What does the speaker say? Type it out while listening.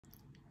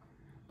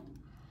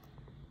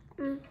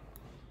Mm.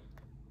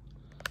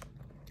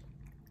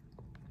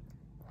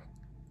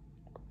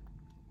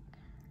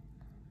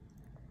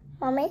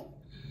 Mommy,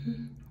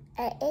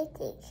 I ate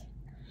it.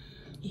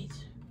 Eat.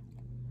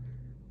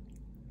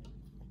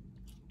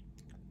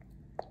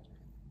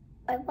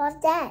 What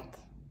was that?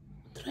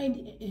 Try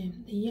the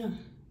yam.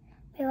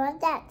 What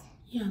was that?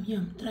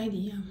 Yam. Try the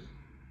yam.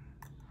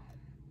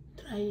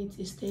 Try it.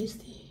 It's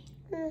tasty.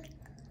 Mm.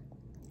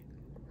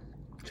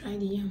 Try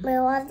the yam.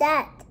 What was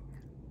that?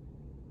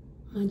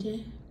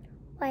 Maje,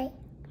 Why?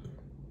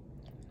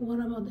 what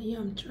about the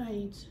yam? Try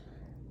it.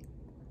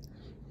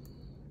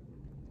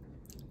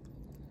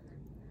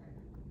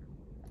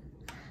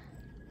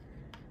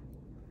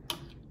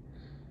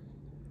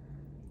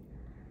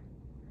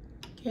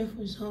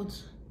 Careful, it's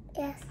hot.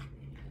 Yes.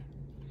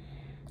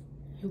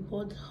 You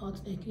bought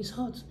hot egg. It's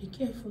hot. Be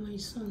careful, my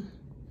son.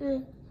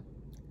 Mm.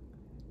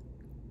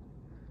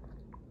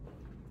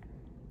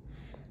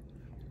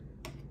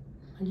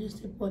 I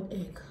just bought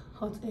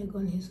hot egg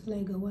on his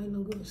leg a while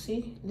ago.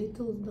 See,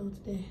 little dot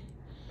there,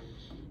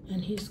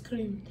 and he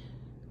screamed.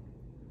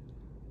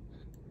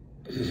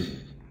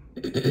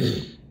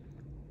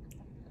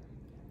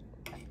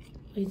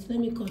 Wait, let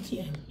me cut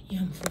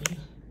yam for you.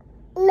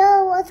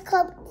 No, what's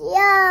called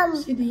yam?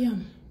 See the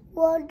yam.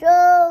 What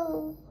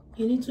no?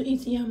 You need to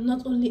eat yam,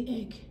 not only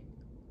egg.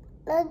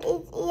 Not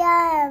eat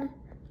yam.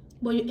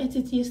 But you ate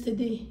it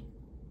yesterday.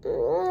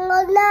 No,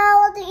 now I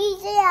want to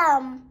eat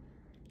yam.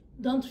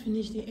 Don't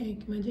finish the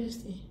egg,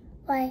 Majesty.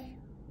 Why?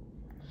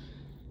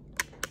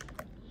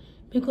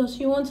 Because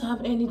you won't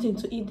have anything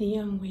to eat the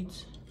yam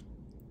with.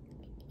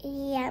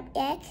 Yam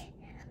egg?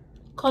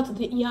 Cut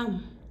the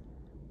yam.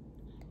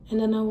 And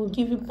then I will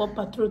give you Paw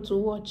Patrol to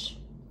watch.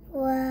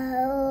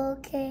 Wow,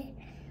 okay.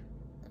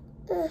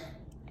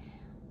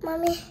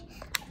 Mommy,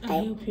 I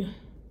help you.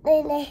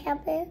 Did I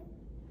help you?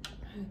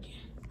 Okay.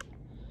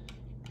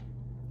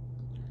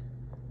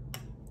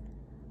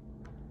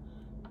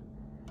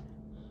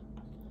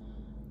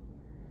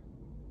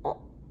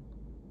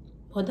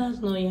 But that's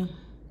not yam.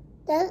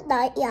 That's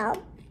not yam.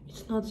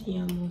 It's not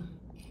yam.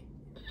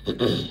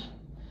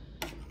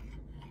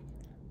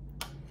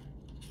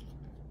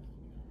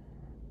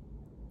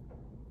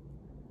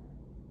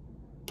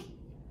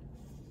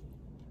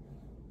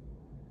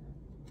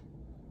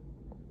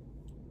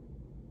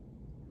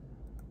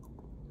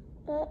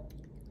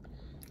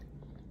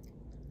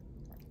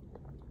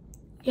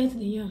 Get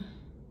the yam.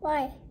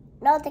 Why?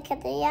 No, to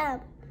get the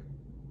yam.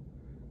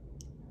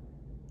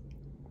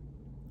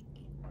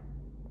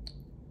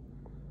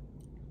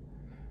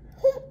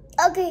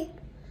 Okay.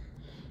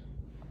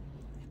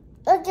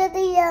 Look at the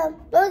yam.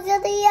 Look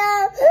at the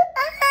yam.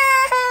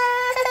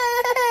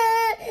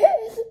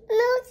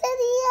 Look at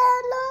the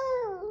yam. No.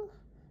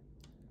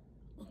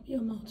 Open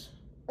your mouth.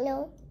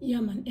 No.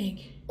 Yam and egg.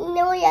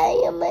 No,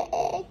 yam, my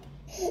egg.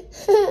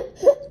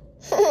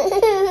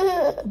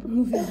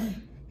 Move your hand.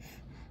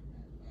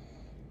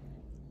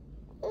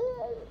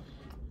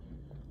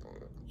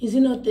 Is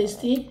it not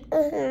tasty?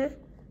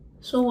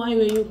 So why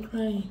were you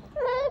crying?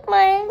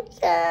 My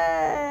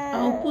God.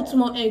 I'll put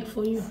more egg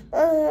for you.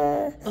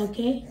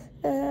 Okay?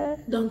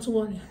 Don't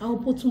worry. I'll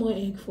put more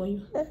egg for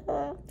you.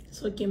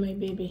 It's okay, my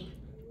baby.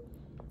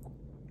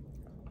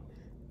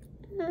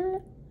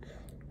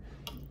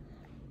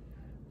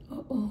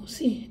 Oh,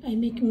 see, I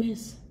make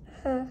mess.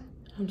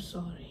 I'm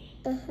sorry.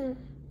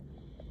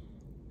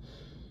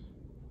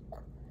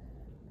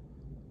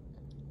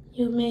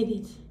 You made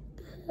it.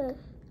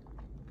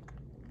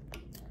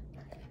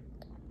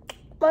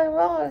 My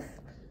mom.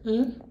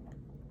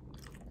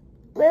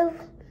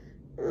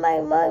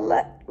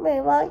 My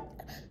mom.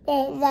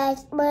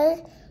 That's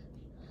my.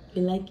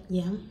 You like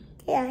yam?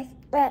 Yes,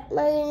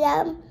 my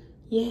yam.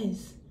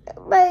 Yes.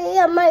 My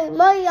yam.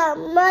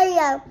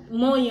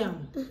 More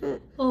yam.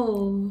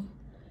 Oh,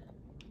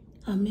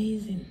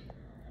 amazing.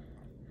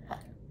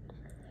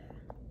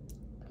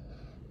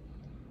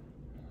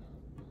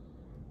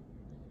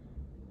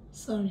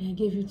 Sorry, I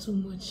gave you too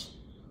much.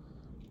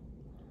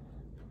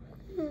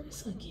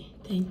 It's okay.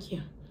 Thank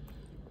you.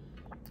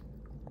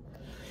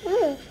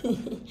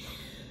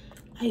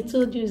 I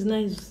told you it's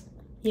nice.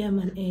 Yam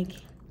and egg.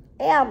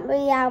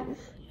 Yam.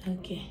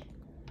 Okay.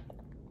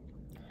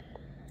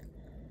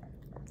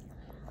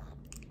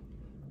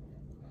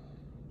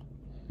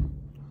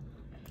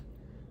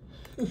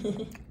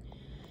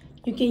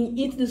 You can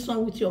eat this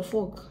one with your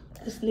fork.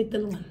 This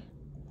little one.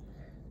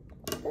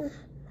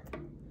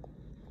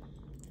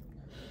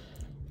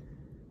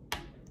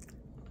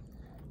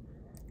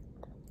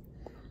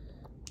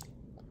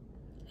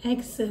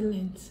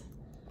 Excellent.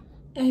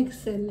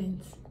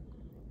 Excellent.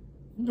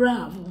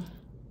 Bravo.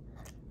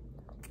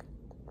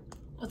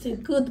 What a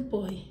good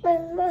boy.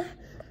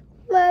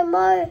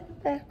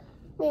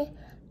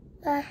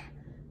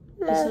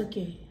 It's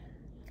okay.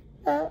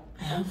 I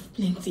have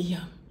plenty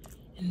yam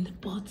in the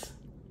pot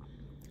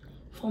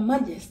for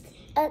Majesty.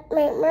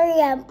 More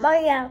yam.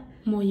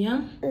 More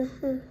yam?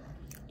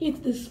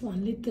 Eat this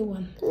one, little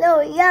one.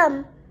 No,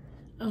 yam.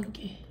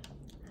 Okay.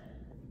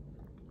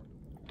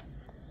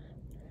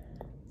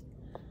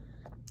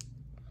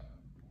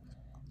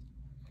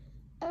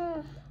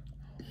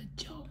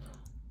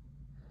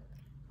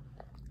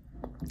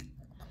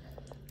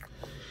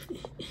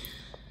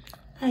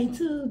 I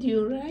told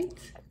you, right?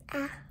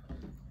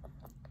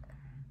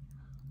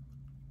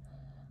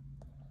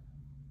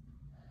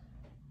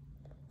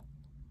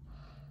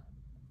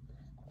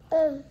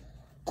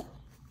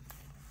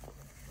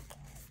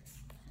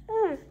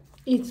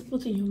 Eat,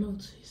 put in your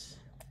mouth.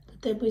 The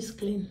table is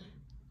clean.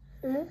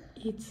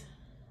 Eat.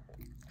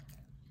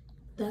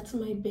 That's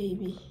my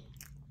baby.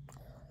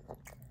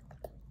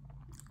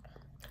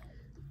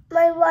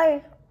 My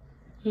wife.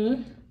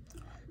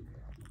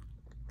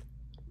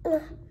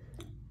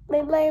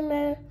 My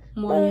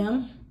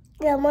Moyam?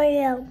 Yeah,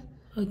 Moyam.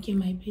 Okay,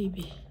 my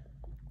baby.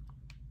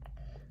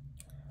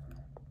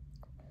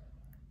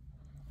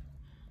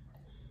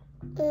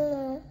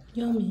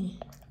 Yummy.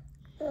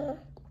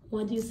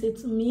 What do you say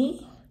to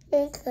me?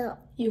 Thank you.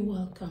 You're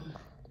welcome.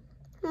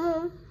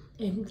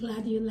 I'm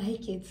glad you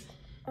like it.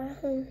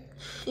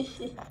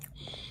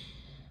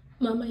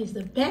 Mama is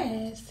the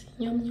best.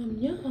 Yum, yum,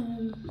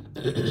 yum.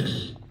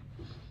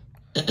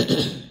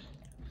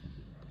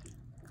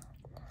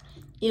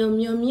 Yum,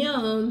 yum,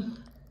 yum.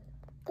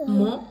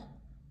 More?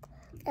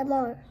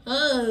 More.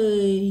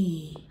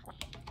 Hey.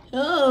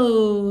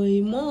 Oh,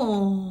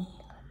 more.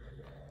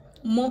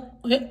 More.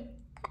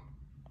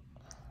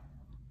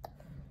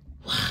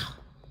 Wow.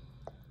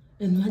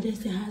 And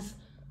Majesty has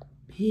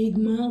big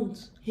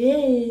mouth.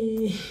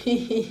 Hey.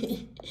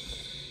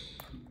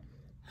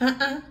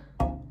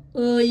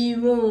 Oh,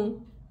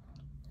 Yvonne.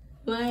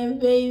 My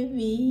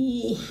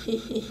baby.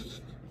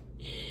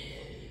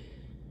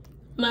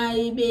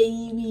 My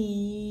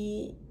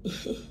baby.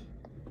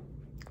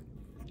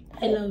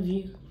 I love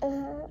you.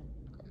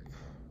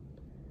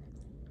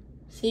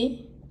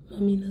 See?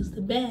 Mommy knows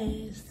the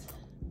best.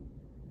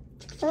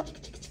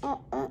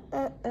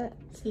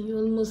 See, you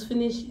almost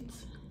finish it.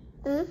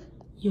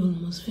 You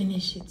almost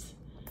finish it.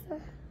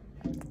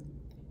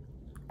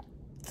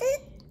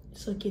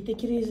 It's okay,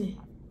 take it easy.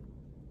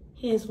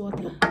 Here's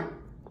water.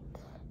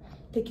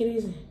 Take it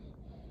easy.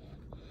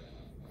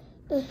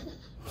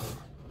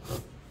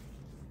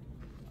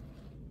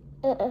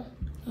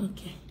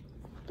 Okay.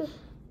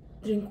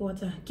 Drink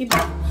water. Keep it.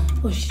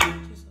 Oh shit,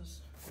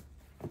 Jesus.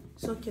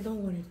 It's okay,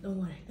 don't worry.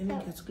 Let me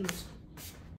get close.